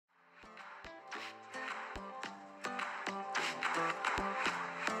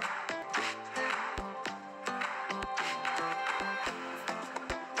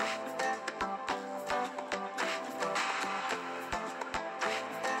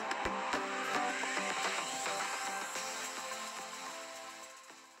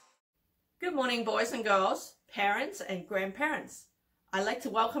morning, boys and girls, parents and grandparents. I'd like to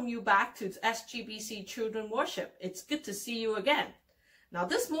welcome you back to SGBC Children Worship. It's good to see you again. Now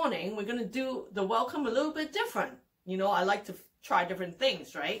this morning, we're going to do the welcome a little bit different. You know, I like to try different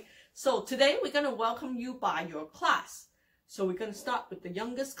things, right? So today we're going to welcome you by your class. So we're going to start with the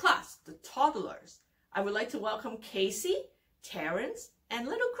youngest class, the toddlers. I would like to welcome Casey, Terrence, and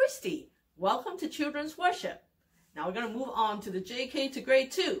little Christy. Welcome to Children's Worship. Now we're going to move on to the JK to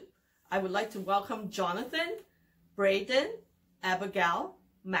grade 2. I would like to welcome Jonathan, Braden, Abigail,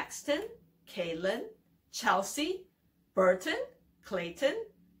 Maxton, Kaylin, Chelsea, Burton, Clayton,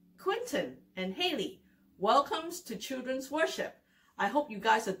 Quinton, and Haley. Welcomes to Children's Worship. I hope you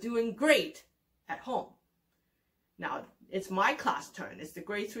guys are doing great at home. Now, it's my class turn. It's the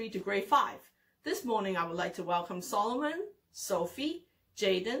grade 3 to grade 5. This morning, I would like to welcome Solomon, Sophie,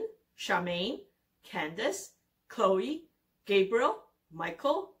 Jaden, Charmaine, Candace, Chloe, Gabriel,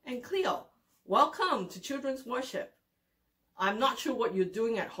 Michael, and Cleo. Welcome to Children's Worship. I'm not sure what you're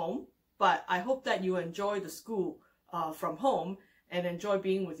doing at home, but I hope that you enjoy the school from home and enjoy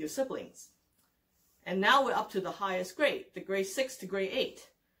being with your siblings. And now we're up to the highest grade, the grade 6 to grade 8.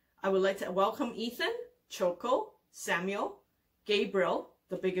 I would like to welcome Ethan, Choco, Samuel, Gabriel,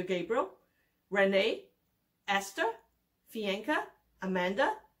 the bigger Gabriel, Renee, Esther, Fianca,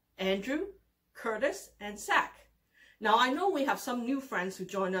 Amanda, Andrew, Curtis, and Zach. Now, I know we have some new friends who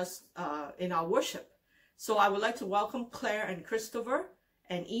join us in our worship. So I would like to welcome Claire and Christopher,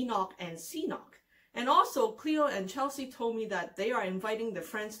 and Enoch and Seenoch. And also, Cleo and Chelsea told me that they are inviting their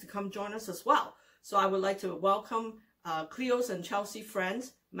friends to come join us as well. So I would like to welcome Cleo's and Chelsea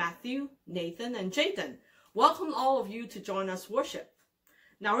friends, Matthew, Nathan, and Jaden. Welcome all of you to join us worship.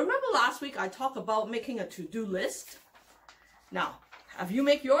 Now, remember last week I talked about making a to-do list? Now, have you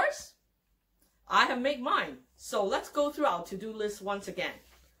made yours? I have made mine. So let's go through our to-do list once again.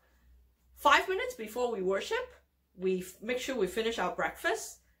 5 minutes before we worship, we make sure we finish our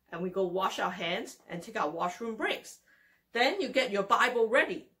breakfast and we go wash our hands and take our washroom breaks. Then you get your Bible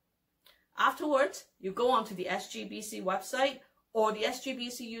ready. Afterwards, you go onto the SGBC website or the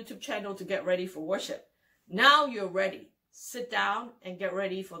SGBC YouTube channel to get ready for worship. Now you're ready. Sit down and get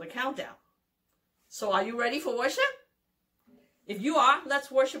ready for the countdown. So are you ready for worship? If you are, let's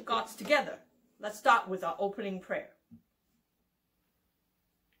worship God together. Let's start with our opening prayer.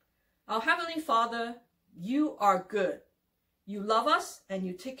 Our Heavenly Father, you are good. You love us and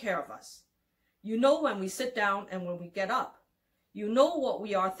you take care of us. You know when we sit down and when we get up. You know what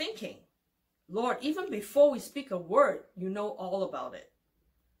we are thinking. Lord, even before we speak a word, you know all about it.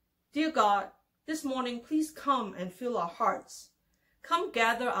 Dear God, this morning, please come and fill our hearts. Come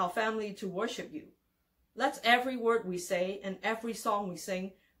gather our family to worship you. Let every word we say and every song we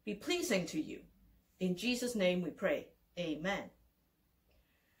sing be pleasing to you. In Jesus' name we pray. Amen.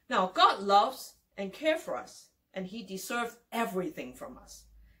 Now, God loves and cares for us, and He deserves everything from us.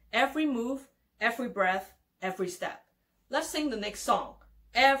 Every move, every breath, every step. Let's sing the next song,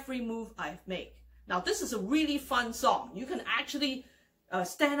 Every Move I Make. Now, this is a really fun song. You can actually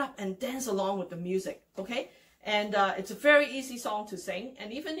stand up and dance along with the music, okay? And it's a very easy song to sing.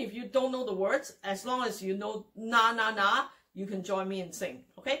 And even if you don't know the words, as long as you know na, na, na, you can join me and sing,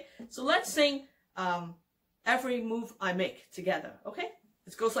 okay? So let's sing Every Move I Make together, okay?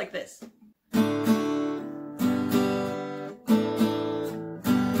 It goes like this.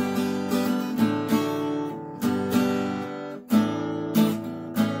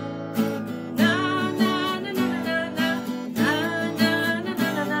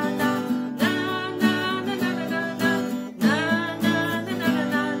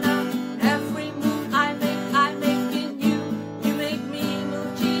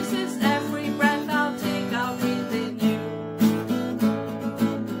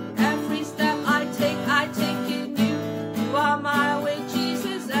 Every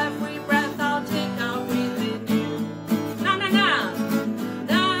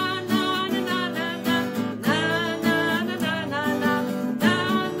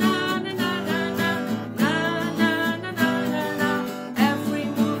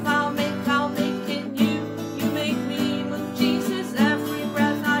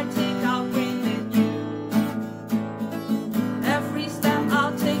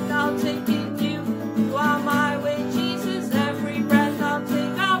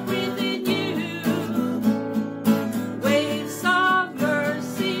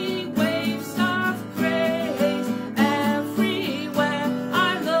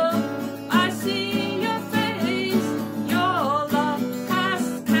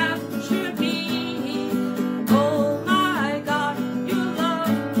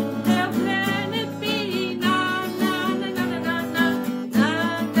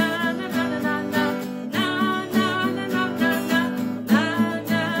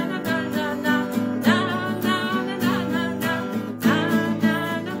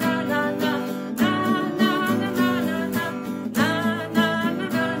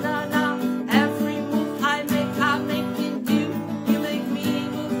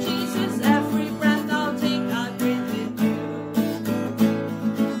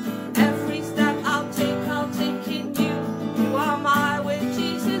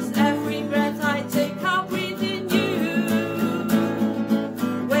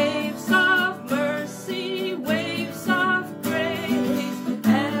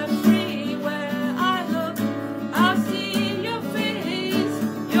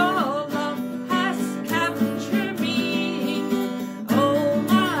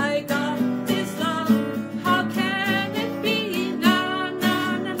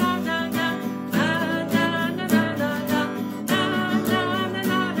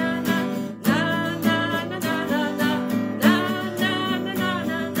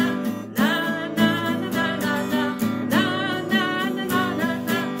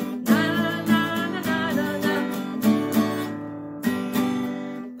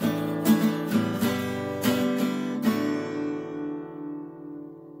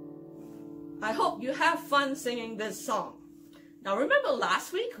hope you have fun singing this song. Now remember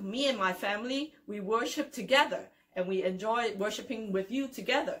last week, me and my family, we worshiped together and we enjoyed worshiping with you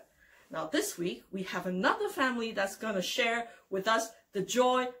together. Now this week, we have another family that's going to share with us the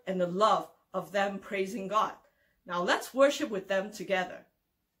joy and the love of them praising God. Now let's worship with them together.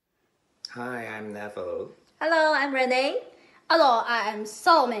 Hi, I'm Neville. Hello, I'm Renee. Hello, I am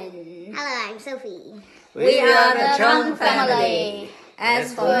Solomon. Hello, I'm Sophie. We are the Chung family.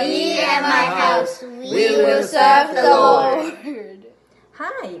 As for me and my house, we will serve the Lord.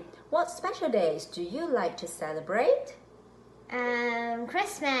 Hi, what special days do you like to celebrate?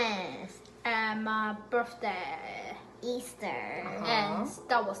 Christmas, And my birthday. Easter, And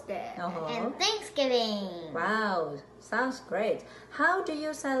Star Wars Day. and Thanksgiving. Wow, sounds great. How do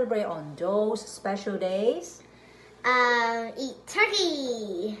you celebrate on those special days? Eat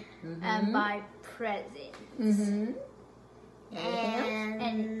turkey. And buy presents. Anything else?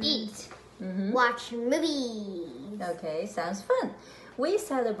 And eat. Watch movies. Okay, sounds fun. We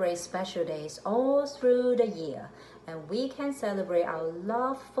celebrate special days all through the year, and we can celebrate our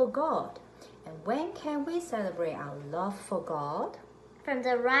love for God. And when can we celebrate our love for God? From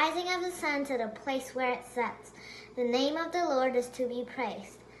the rising of the sun to the place where it sets, the name of the Lord is to be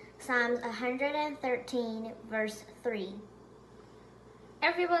praised. Psalms 113, verse 3.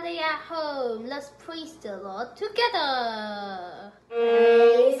 Everybody at home, let's praise the Lord together.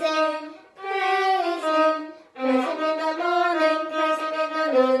 Praise Him, praise Him, praise Him in the morning, praise Him in the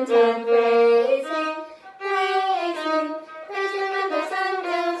noontime, praise Him, praise Him, praise Him when the sun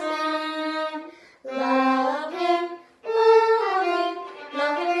goes down. Love Him, love Him,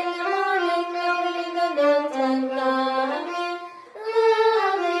 love Him in the morning, love Him in the noontime, love Him,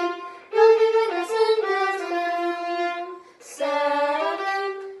 love Him, love Him when the sun goes down. Serve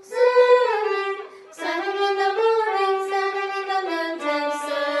Him, serve Him, serve Him in the morning, serve Him in the noontime,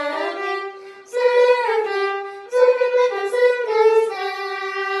 serve Him, serve Him, serve Him when the sun goes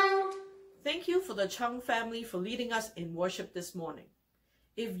down. Thank you for the Chung family for leading us in worship this morning.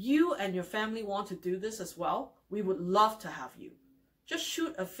 If you and your family want to do this as well, we would love to have you. Just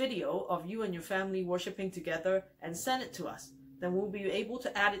shoot a video of you and your family worshiping together and send it to us. Then we'll be able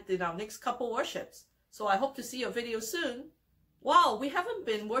to add it in our next couple worships. So I hope to see your video soon. Wow, we haven't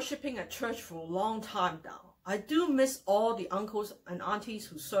been worshiping at church for a long time now. I do miss all the uncles and aunties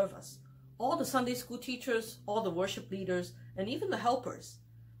who serve us, all the Sunday school teachers, all the worship leaders, and even the helpers.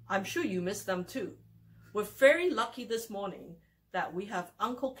 I'm sure you miss them too. We're very lucky this morning that we have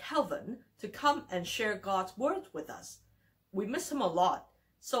Uncle Kelvin to come and share God's word with us. We miss him a lot.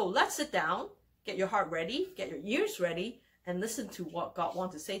 So let's sit down, get your heart ready, get your ears ready, and listen to what God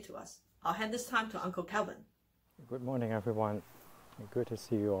wants to say to us. I'll hand this time to Uncle Kelvin. Good morning, everyone. Good to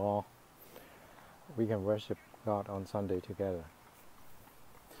see you all. We can worship God on Sunday together.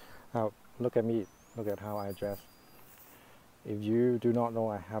 Now, look at me. Look at how I dress. If you do not know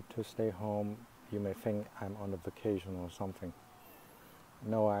I have to stay home, you may think I'm on a vacation or something.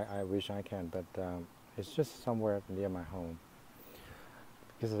 No, I wish I can, but it's just somewhere near my home.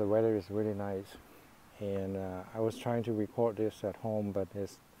 Because the weather is really nice. And I was trying to record this at home, but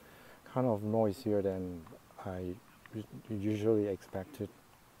it's kind of noisier than I usually expected.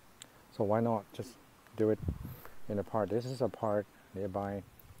 So why not just do it in a park? This is a park nearby.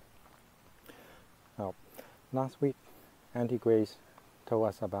 Now, last week, Auntie Grace told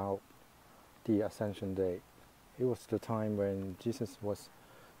us about the Ascension Day. It was the time when Jesus was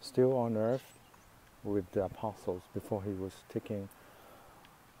still on earth with the apostles before he was taken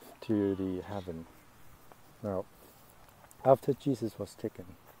to the heaven. Now, after Jesus was taken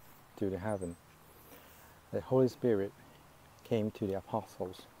to the heaven, the Holy Spirit came to the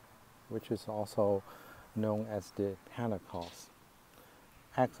apostles, which is also known as the Pentecost.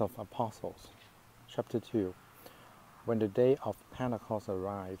 Acts of Apostles, chapter 2. When the day of Pentecost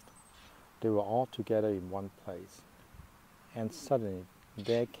arrived, they were all together in one place. And suddenly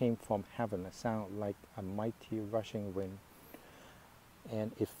there came from heaven a sound like a mighty rushing wind,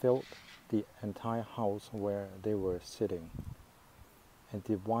 and it filled the entire house where they were sitting. And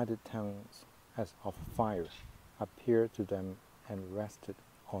divided tongues as of fire appeared to them and rested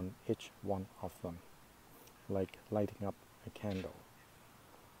on each one of them, like lighting up a candle.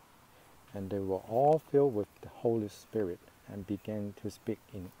 And they were all filled with the Holy Spirit and began to speak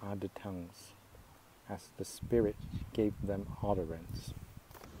in other tongues, as the Spirit gave them utterance.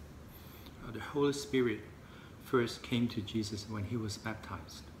 The Holy Spirit first came to Jesus when he was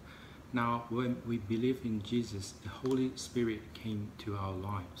baptized. Now, when we believe in Jesus, the Holy Spirit came to our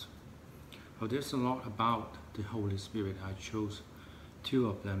lives. Well, there's a lot about the Holy Spirit. I chose two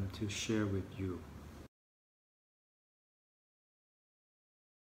of them to share with you.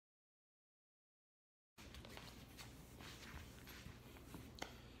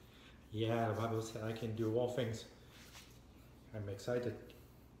 Yeah, the Bible said I can do all things. I'm excited.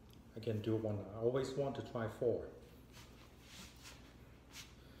 I can do one. I always want to try 4.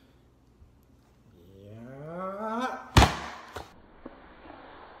 Yeah.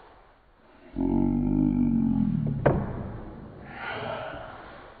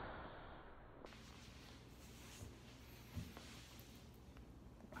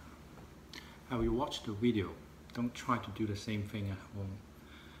 Now you watch the video. Don't try to do the same thing at home.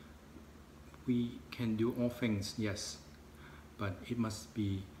 We can do all things, yes, but it must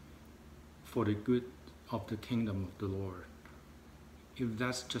be for the good of the kingdom of the Lord. If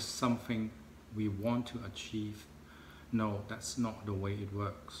that's just something we want to achieve, no, that's not the way it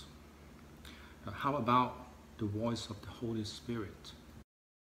works. How about the voice of the Holy Spirit?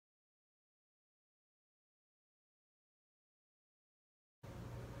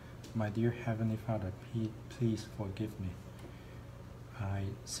 My dear Heavenly Father, please forgive me. I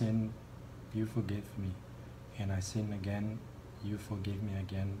sin, you forgive me. And I sin again, you forgive me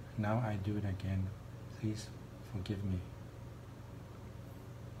again. Now I do it again. Please forgive me.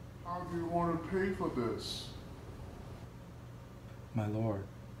 How do you want to pay for this? My Lord,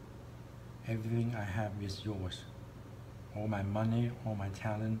 everything I have is yours. All my money, all my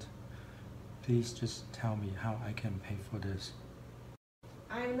talent. Please just tell me how I can pay for this.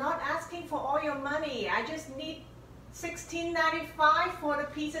 I'm not asking for all your money. I just need $16.95 for the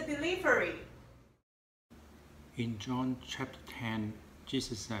pizza delivery. In John chapter 10,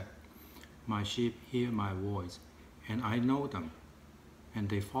 Jesus said, "My sheep hear my voice, and I know them, and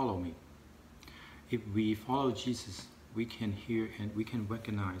they follow me." If we follow Jesus, we can hear and we can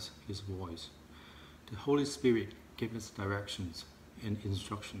recognize his voice. The Holy Spirit gives us directions and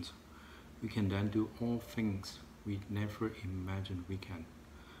instructions. We can then do all things we never imagined we can,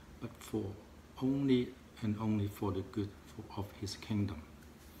 but for only and only for the good of his kingdom.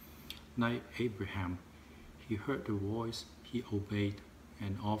 Like Abraham, he heard the voice, he obeyed,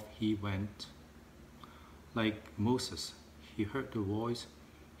 and off he went. Like Moses, he heard the voice,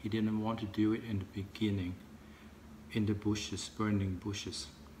 he didn't want to do it in the beginning, in the bushes, burning bushes.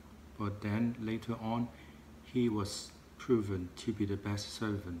 But then later on, he was proven to be the best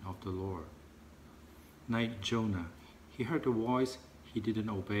servant of the Lord. Like Jonah, he heard the voice, he didn't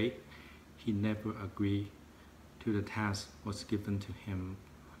obey, he never agreed to the task was given to him.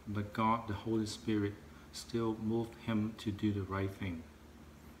 But God, the Holy Spirit, still moved him to do the right thing.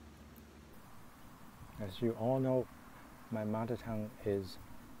 As you all know, my mother tongue is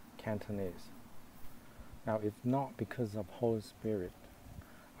Cantonese. Now, if not because of Holy Spirit,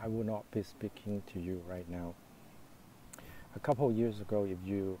 I would not be speaking to you right now. A couple of years ago, if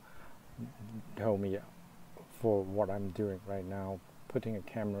you told me for what I'm doing right now, putting a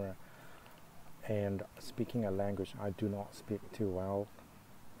camera and speaking a language I do not speak too well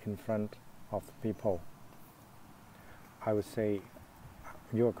in front of people, I would say,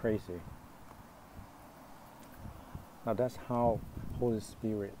 you're crazy. Now that's how Holy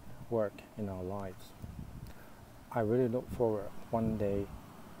Spirit works in our lives. I really look forward one day,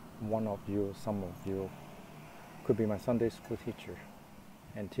 one of you, some of you, could be my Sunday school teacher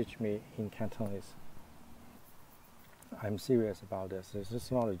and teach me in Cantonese. I'm serious about this. This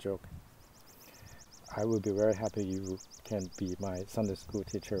is not a joke. I will be very happy you can be my Sunday school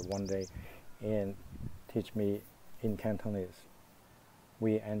teacher one day and teach me in Cantonese.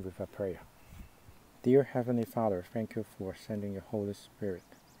 We end with a prayer. Dear Heavenly Father, thank you for sending your Holy Spirit.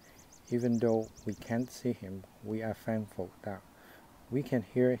 Even though we can't see him, we are thankful that we can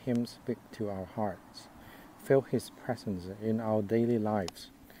hear him speak to our hearts, feel his presence in our daily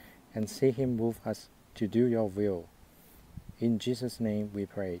lives, and see him move us to do your will. In Jesus' name we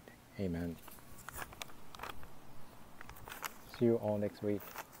prayed. Amen. See you all next week.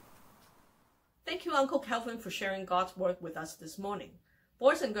 Thank you, Uncle Kelvin, for sharing God's word with us this morning.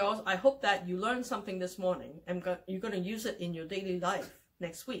 Boys and girls, I hope that you learned something this morning and you're going to use it in your daily life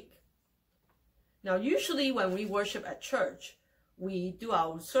next week. Now, usually when we worship at church, we do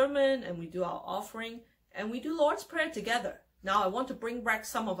our sermon and we do our offering and we do Lord's Prayer together. Now, I want to bring back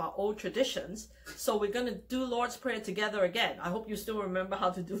some of our old traditions, so we're going to do Lord's Prayer together again. I hope you still remember how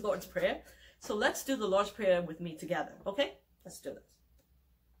to do Lord's Prayer. So let's do the Lord's Prayer with me together, okay? Let's do this.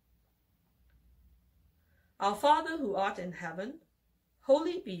 Our Father who art in heaven,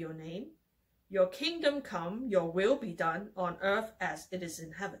 holy be your name. Your kingdom come, your will be done on earth as it is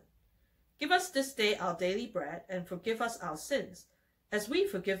in heaven. Give us this day our daily bread, and forgive us our sins, as we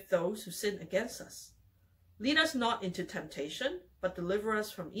forgive those who sin against us. Lead us not into temptation, but deliver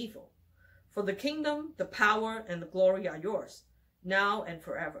us from evil. For the kingdom, the power, and the glory are yours, now and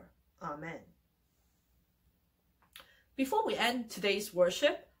forever. Amen. Before we end today's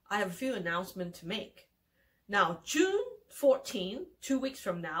worship, I have a few announcements to make. Now, June 14, 2 weeks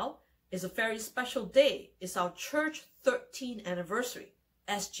from now, is a very special day. It's our church 13th anniversary,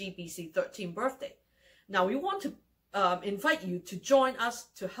 SGBC 13th birthday. Now, we want to invite you to join us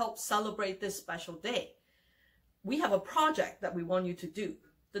to help celebrate this special day. We have a project that we want you to do.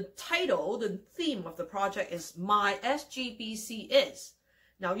 The title, the theme of the project is My SGBC Is.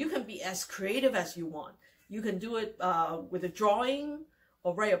 Now, you can be as creative as you want. You can do it with a drawing,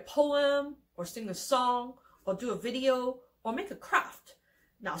 or write a poem, or sing a song, or do a video, or make a craft.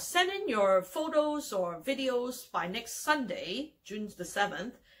 Now, send in your photos or videos by next Sunday, June the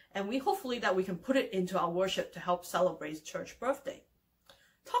 7th, and hopefully that we can put it into our worship to help celebrate church birthday.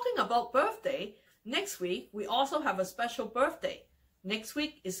 Talking about birthday, next week, we also have a special birthday. Next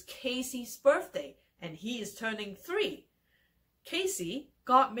week is Casey's birthday, and he is turning 3. Casey,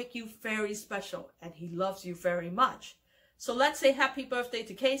 God make you very special, and he loves you very much. So let's say happy birthday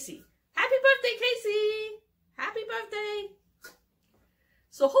to Casey. Happy birthday, Casey! Happy birthday!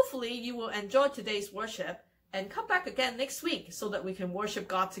 So hopefully you will enjoy today's worship and come back again next week so that we can worship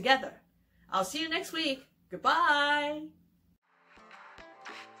God together. I'll see you next week. Goodbye!